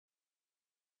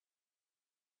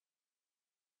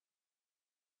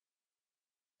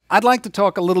I'd like to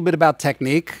talk a little bit about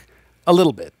technique, a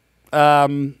little bit.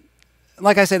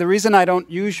 Like I say, the reason I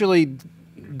don't usually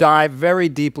dive very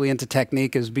deeply into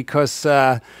technique is because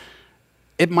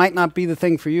it might not be the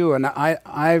thing for you, and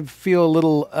I feel a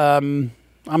little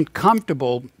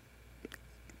uncomfortable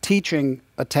teaching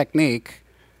a technique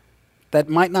that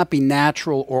might not be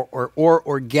natural or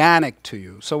organic to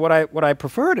you. So what I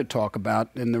prefer to talk about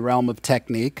in the realm of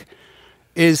technique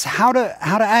is how to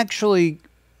actually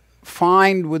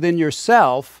find within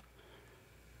yourself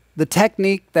the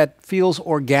technique that feels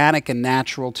organic and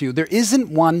natural to you. There isn't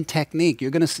one technique.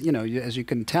 You're going to, as you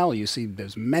can tell, you see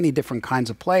there's many different kinds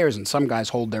of players, and some guys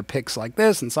hold their picks like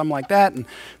this, and some like that, and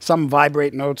some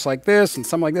vibrate notes like this, and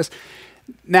some like this.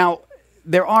 Now,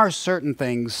 there are certain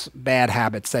things, bad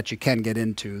habits that you can get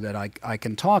into that I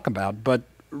can talk about, but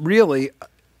really,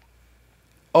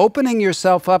 opening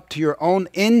yourself up to your own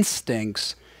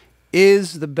instincts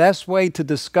is the best way to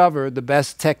discover the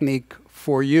best technique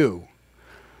for you.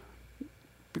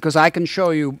 Because I can show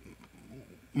you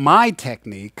my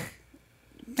technique,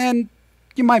 and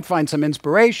you might find some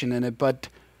inspiration in it, but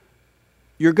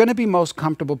you're going to be most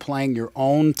comfortable playing your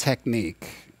own technique.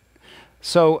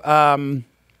 So,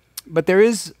 but there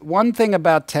is one thing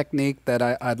about technique that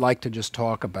I'd like to just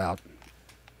talk about.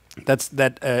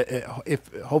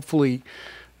 If hopefully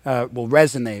will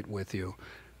resonate with you,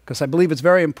 because I believe it's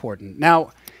very important.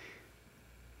 Now,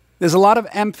 there's a lot of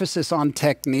emphasis on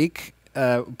technique,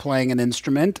 playing an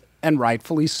instrument, and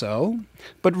rightfully so.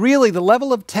 But really, the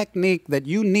level of technique that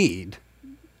you need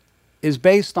is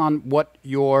based on what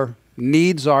your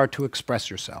needs are to express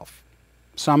yourself.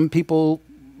 Some people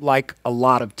like a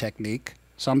lot of technique.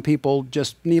 Some people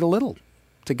just need a little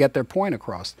to get their point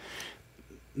across.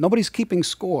 Nobody's keeping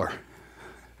score,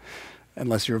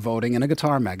 unless you're voting in a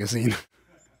guitar magazine.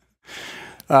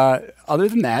 Other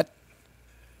than that,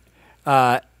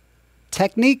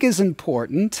 technique is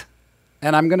important.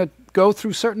 And I'm going to go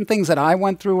through certain things that I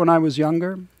went through when I was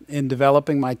younger in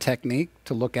developing my technique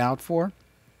to look out for.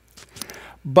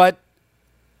 But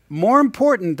more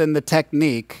important than the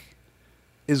technique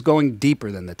is going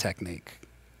deeper than the technique.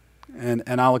 And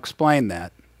I'll explain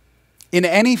that. In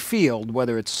any field,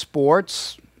 whether it's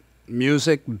sports,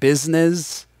 music,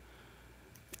 business,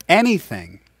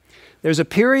 anything, there's a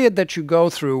period that you go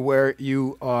through where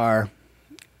you are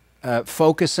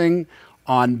focusing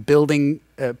on building,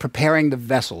 preparing the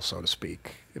vessel, so to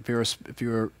speak. If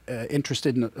you're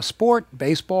interested in a sport,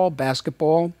 baseball,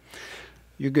 basketball,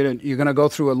 you're gonna go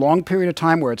through a long period of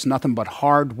time where it's nothing but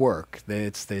hard work.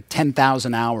 It's the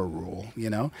 10,000-hour rule,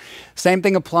 Same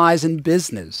thing applies in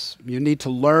business. You need to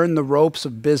learn the ropes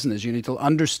of business. You need to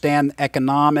understand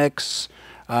economics,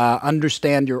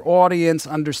 understand your audience,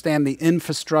 understand the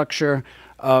infrastructure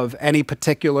of any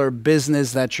particular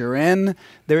business that you're in.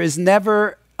 There is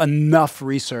never enough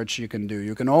research you can do.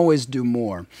 You can always do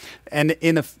more. And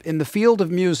in the field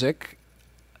of music,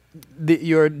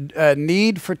 your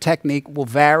need for technique will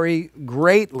vary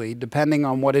greatly depending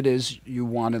on what it is you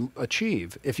want to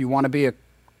achieve. If you want to be a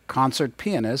concert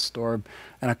pianist or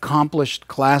an accomplished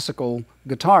classical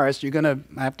guitarist, you're going to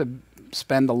have to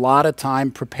spend a lot of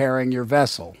time preparing your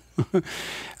vessel.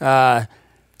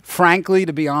 Frankly,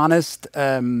 to be honest,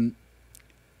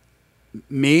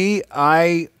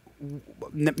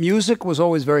 music was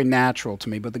always very natural to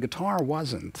me, but the guitar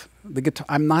wasn't.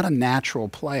 I'm not a natural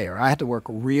player. I had to work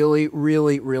really,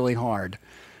 really, really hard.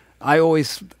 I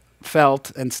always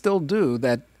felt, and still do,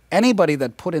 that anybody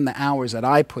that put in the hours that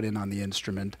I put in on the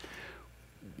instrument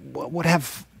would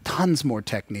have tons more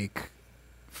technique,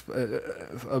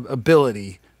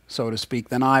 ability, so to speak,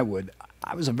 than I would.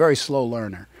 I was a very slow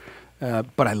learner,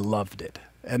 but I loved it.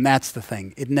 And that's the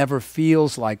thing. It never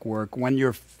feels like work when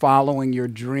you're following your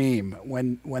dream.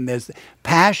 When there's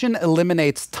passion,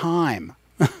 eliminates time.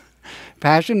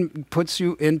 Passion puts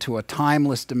you into a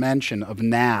timeless dimension of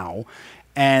now,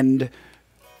 and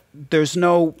there's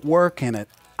no work in it.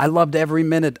 I loved every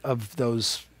minute of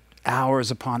those hours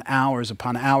upon hours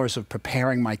upon hours of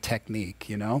preparing my technique,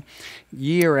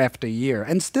 year after year,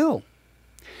 and still.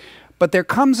 But there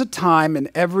comes a time in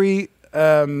every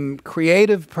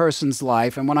creative person's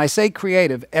life, and when I say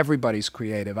creative, everybody's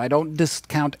creative. I don't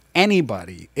discount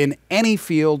anybody in any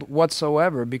field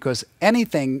whatsoever, because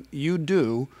anything you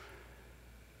do,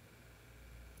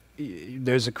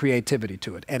 there's a creativity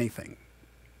to it, anything.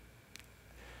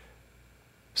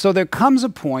 So there comes a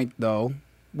point, though,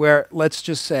 where let's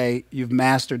just say you've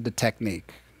mastered the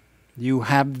technique. You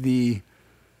have the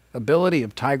ability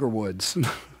of Tiger Woods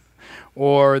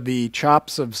or the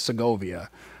chops of Segovia,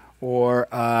 or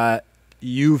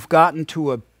you've gotten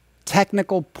to a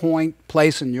technical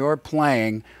place in your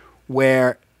playing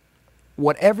where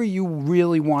whatever you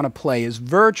really want to play is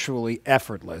virtually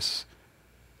effortless.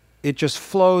 It just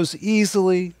flows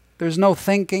easily. There's no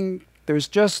thinking. There's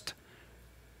just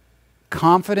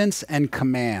confidence and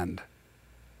command.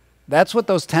 That's what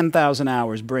those 10,000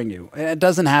 hours bring you. And it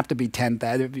doesn't have to be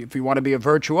 10,000. If you want to be a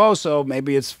virtuoso,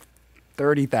 maybe it's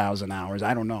 30,000 hours.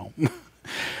 I don't know.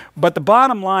 But the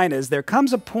bottom line is there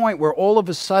comes a point where all of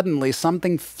a sudden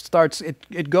something starts,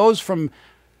 it goes from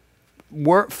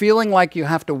feeling like you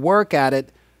have to work at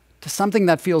it to something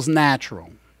that feels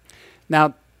natural.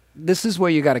 Now, this is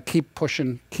where you got to keep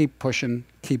pushing, keep pushing,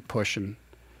 keep pushing.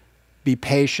 Be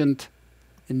patient.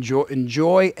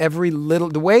 Enjoy every little.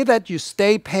 The way that you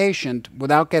stay patient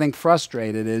without getting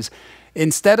frustrated is,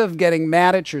 instead of getting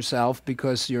mad at yourself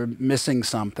because you're missing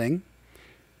something,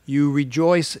 you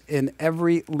rejoice in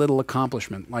every little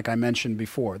accomplishment, like I mentioned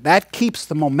before. That keeps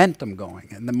the momentum going,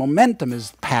 and the momentum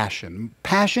is passion.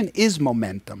 Passion is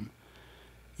momentum.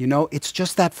 You know, it's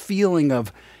just that feeling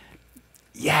of,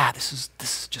 yeah, this is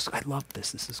just, I love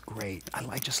this. This is great.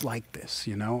 I just like this.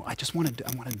 You know, I want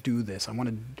to do this. I want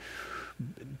to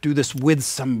do this with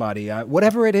somebody,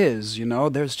 whatever it is, you know.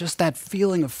 There's just that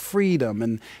feeling of freedom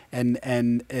and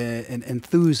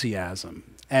enthusiasm,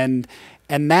 and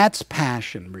that's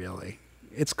passion, really.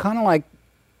 It's kind of like,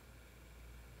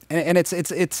 and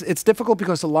it's difficult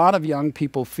because a lot of young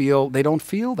people feel they don't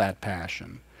feel that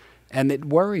passion, and it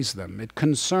worries them. It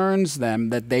concerns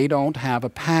them that they don't have a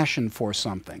passion for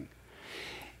something.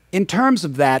 In terms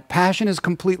of that, passion is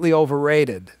completely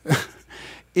overrated.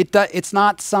 It's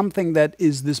not something that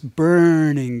is this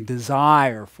burning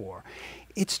desire for.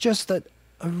 It's just a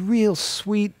real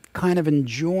sweet kind of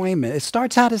enjoyment. It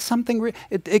starts out as something,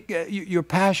 your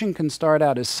passion can start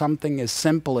out as something as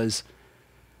simple as,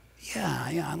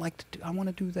 yeah, I want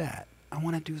to do that. I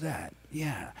want to do that,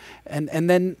 yeah. And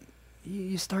then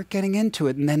you start getting into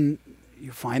it, and then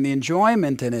you find the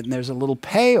enjoyment in it, and there's a little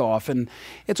payoff, and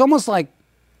it's almost like,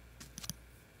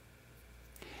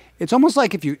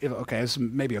 if you, okay, this is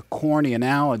maybe a corny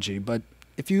analogy, but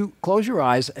if you close your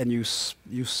eyes and you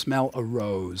smell a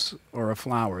rose or a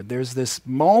flower, there's this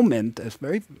moment, a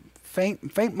very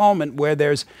faint moment where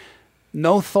there's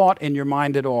no thought in your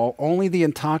mind at all, only the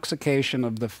intoxication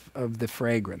of the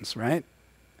fragrance, right?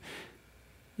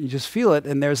 You just feel it,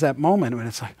 and there's that moment when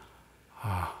it's like,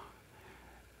 ah.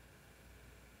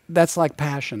 That's like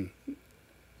passion.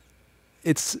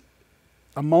 It's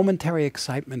a momentary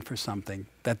excitement for something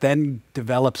that then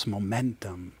develops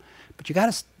momentum. But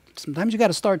sometimes you got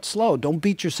to start slow. Don't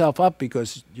beat yourself up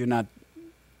because you're not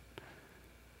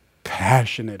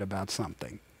passionate about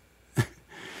something.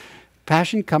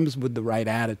 Passion comes with the right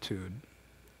attitude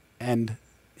and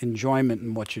enjoyment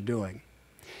in what you're doing.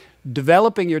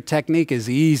 Developing your technique is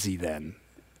easy then.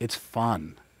 It's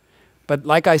fun. But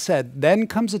like I said, then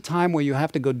comes a time where you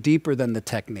have to go deeper than the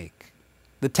technique.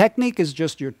 The technique is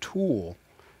just your tool.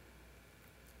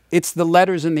 It's the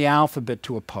letters in the alphabet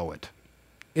to a poet.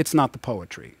 It's not the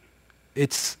poetry.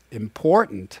 It's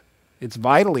important. It's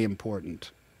vitally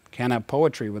important. Can't have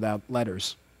poetry without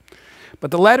letters.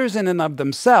 But the letters in and of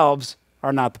themselves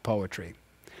are not the poetry.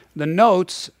 The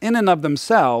notes in and of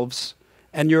themselves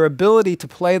and your ability to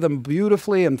play them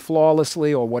beautifully and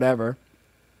flawlessly or whatever,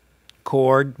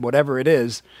 chord, whatever it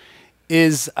is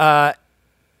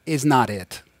not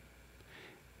it.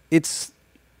 It's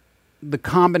the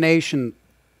combination,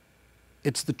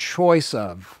 it's the choice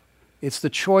of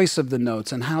the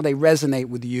notes and how they resonate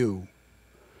with you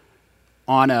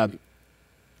on a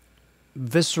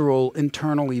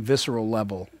internally visceral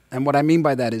level. And what I mean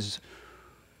by that is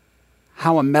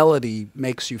how a melody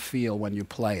makes you feel when you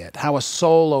play it, how a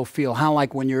solo feel, how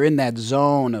like when you're in that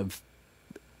zone of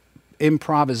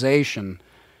improvisation,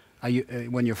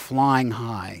 when you're flying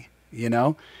high, you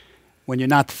know, when you're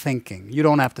not thinking. You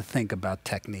don't have to think about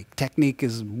technique. Technique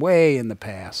is way in the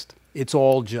past. It's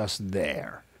all just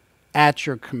there at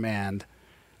your command,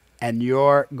 and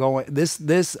you're going,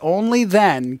 this only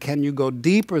then can you go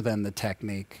deeper than the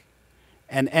technique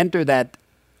and enter that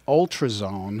ultra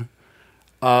zone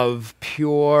of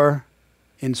pure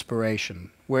inspiration,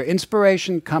 where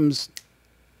inspiration comes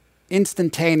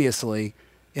instantaneously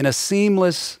in a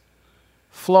seamless,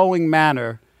 flowing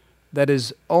manner that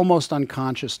is almost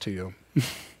unconscious to you.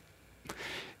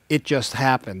 It just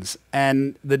happens.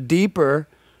 And the deeper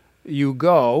you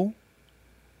go,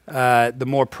 the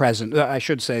more present, I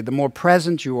should say, the more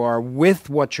present you are with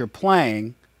what you're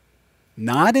playing,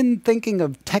 not in thinking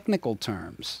of technical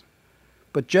terms,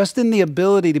 but just in the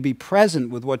ability to be present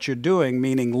with what you're doing,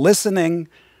 meaning listening,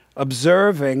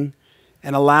 observing,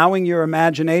 and allowing your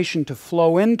imagination to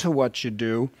flow into what you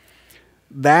do.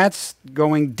 That's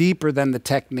going deeper than the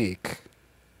technique.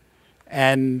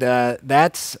 And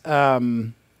that's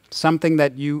something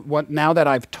that you want. Now that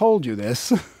I've told you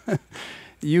this,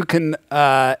 you can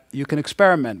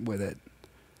experiment with it,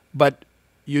 but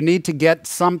you need to get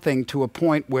something to a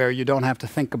point where you don't have to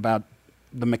think about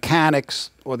the mechanics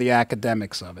or the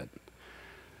academics of it.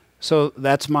 So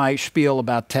that's my spiel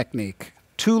about technique.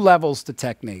 2 levels to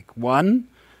technique. 1,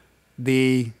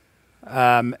 the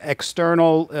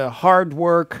external hard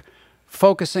work,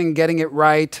 focusing, getting it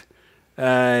right,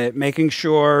 making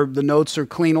sure the notes are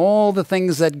clean, all the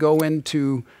things that go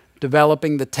into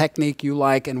developing the technique you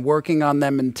like and working on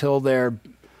them until they're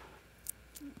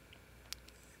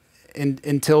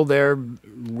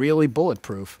really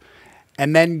bulletproof.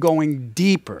 And then going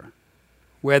deeper,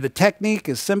 where the technique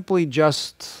is simply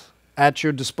just at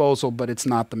your disposal, but it's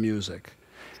not the music.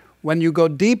 When you go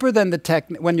deeper than the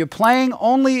technique, when you're playing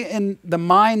only in the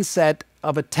mindset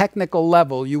of a technical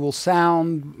level, you will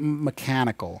sound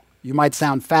mechanical. You might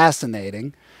sound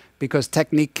fascinating, because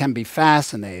technique can be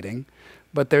fascinating,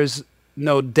 but there's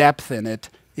no depth in it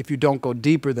if you don't go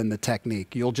deeper than the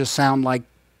technique. You'll just sound like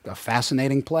a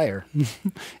fascinating player.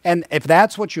 And if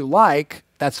that's what you like,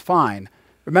 that's fine.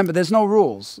 Remember, there's no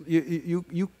rules.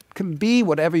 You can be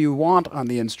whatever you want on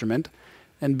the instrument,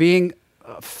 and being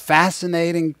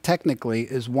fascinating technically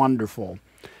is wonderful.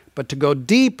 But to go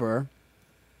deeper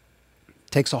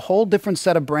takes a whole different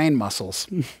set of brain muscles.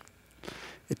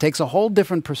 It takes a whole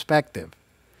different perspective.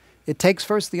 It takes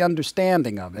first the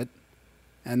understanding of it,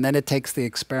 and then it takes the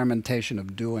experimentation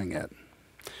of doing it.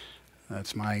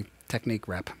 That's my technique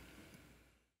rep.